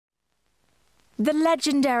The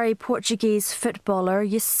legendary Portuguese footballer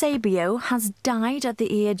Eusebio has died at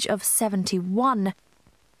the age of 71.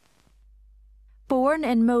 Born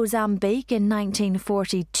in Mozambique in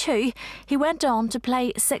 1942, he went on to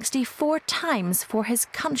play 64 times for his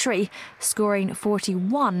country, scoring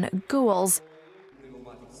 41 goals.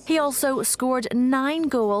 He also scored 9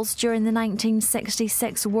 goals during the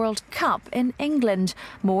 1966 World Cup in England,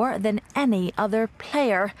 more than any other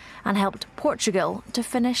player, and helped Portugal to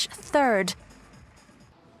finish third.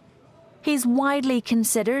 He's widely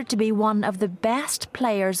considered to be one of the best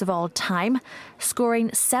players of all time,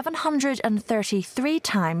 scoring 733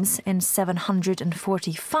 times in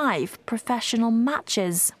 745 professional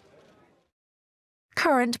matches.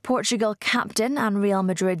 Current Portugal captain and Real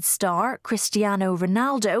Madrid star Cristiano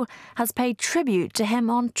Ronaldo has paid tribute to him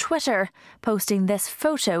on Twitter, posting this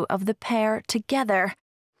photo of the pair together.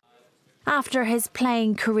 After his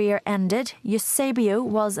playing career ended, Eusebio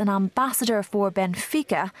was an ambassador for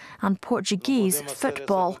Benfica and Portuguese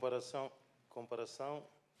football.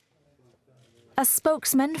 A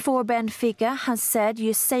spokesman for Benfica has said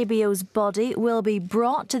Eusebio's body will be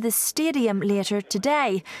brought to the stadium later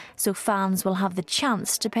today, so fans will have the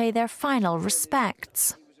chance to pay their final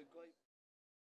respects.